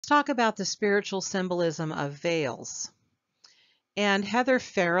Let's talk about the spiritual symbolism of veils. And Heather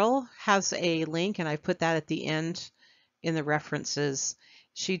Farrell has a link, and I put that at the end in the references.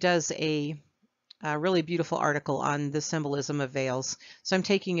 She does a really beautiful article on the symbolism of veils. So I'm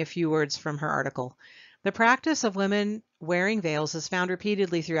taking a few words from her article. The practice of women wearing veils is found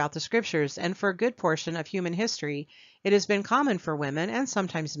repeatedly throughout the scriptures, and for a good portion of human history, it has been common for women, and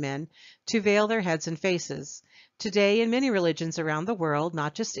sometimes men, to veil their heads and faces. Today, in many religions around the world,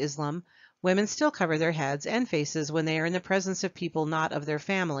 not just Islam, women still cover their heads and faces when they are in the presence of people not of their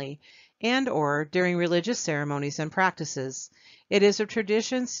family, and or during religious ceremonies and practices. It is a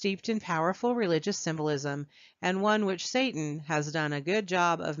tradition steeped in powerful religious symbolism, and one which Satan has done a good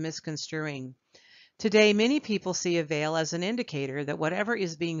job of misconstruing. Today, many people see a veil as an indicator that whatever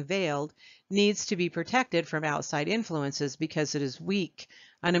is being veiled needs to be protected from outside influences because it is weak,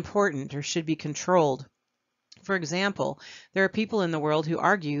 unimportant, or should be controlled. For example, there are people in the world who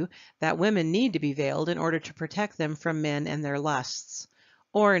argue that women need to be veiled in order to protect them from men and their lusts.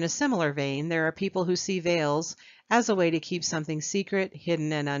 Or in a similar vein, there are people who see veils as a way to keep something secret,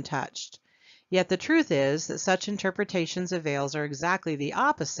 hidden, and untouched. Yet the truth is that such interpretations of veils are exactly the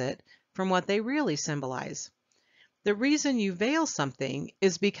opposite from what they really symbolize. The reason you veil something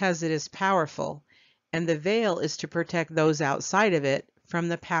is because it is powerful, and the veil is to protect those outside of it from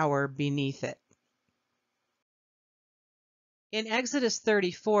the power beneath it. In Exodus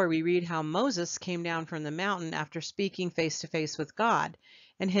 34, we read how Moses came down from the mountain after speaking face to face with God,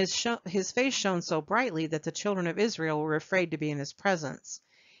 and his face shone so brightly that the children of Israel were afraid to be in his presence.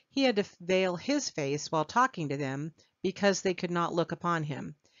 He had to veil his face while talking to them because they could not look upon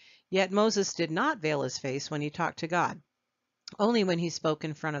him. Yet Moses did not veil his face when he talked to God, only when he spoke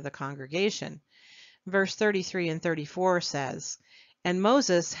in front of the congregation. Verse 33 and 34 says, "And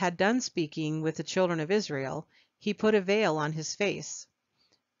Moses had done speaking with the children of Israel. He put a veil on his face.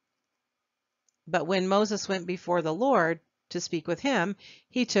 But when Moses went before the Lord to speak with him,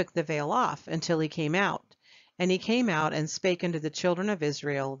 he took the veil off until he came out. And he came out and spake unto the children of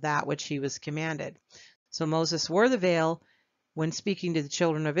Israel that which he was commanded." So Moses wore the veil when speaking to the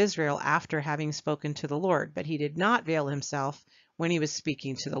children of Israel after having spoken to the Lord, but he did not veil himself when he was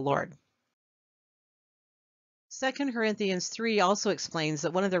speaking to the Lord. 2 Corinthians 3 also explains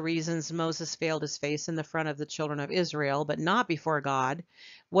that one of the reasons Moses veiled his face in the front of the children of Israel, but not before God,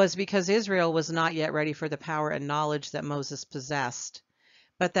 was because Israel was not yet ready for the power and knowledge that Moses possessed,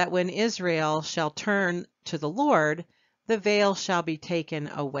 but that when Israel shall turn to the Lord, the veil shall be taken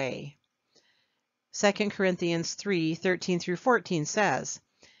away. 2 Corinthians 3:13 through 14 says,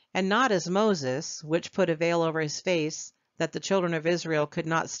 "And not as Moses, which put a veil over his face, that the children of Israel could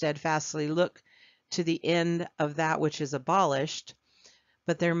not steadfastly look to the end of that which is abolished,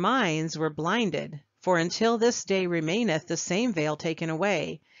 but their minds were blinded. For until this day remaineth the same veil taken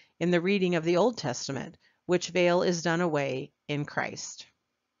away in the reading of the Old Testament, which veil is done away in Christ."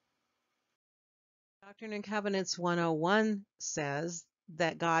 Doctrine and Covenants 101 says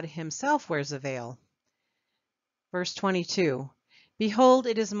that God himself wears a veil. Verse 22, "Behold,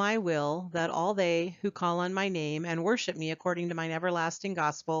 it is my will that all they who call on my name and worship me according to mine everlasting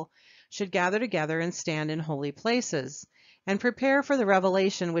gospel should gather together and stand in holy places, and prepare for the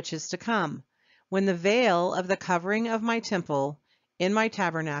revelation which is to come, when the veil of the covering of my temple in my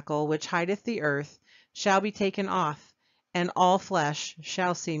tabernacle, which hideth the earth, shall be taken off, and all flesh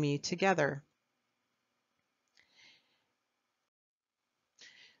shall see me together."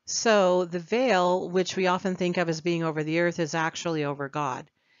 So the veil, which we often think of as being over the earth, is actually over God.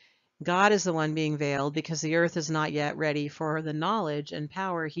 God is the one being veiled because the earth is not yet ready for the knowledge and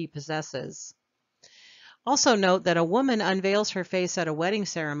power he possesses. Also note that a woman unveils her face at a wedding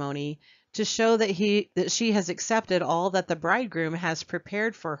ceremony to show that she has accepted all that the bridegroom has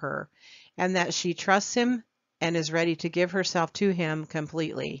prepared for her, and that she trusts him and is ready to give herself to him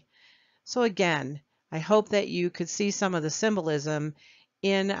completely. So again, I hope that you could see some of the symbolism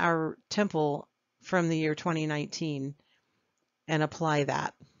in our temple from the year 2019 and apply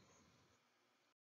that.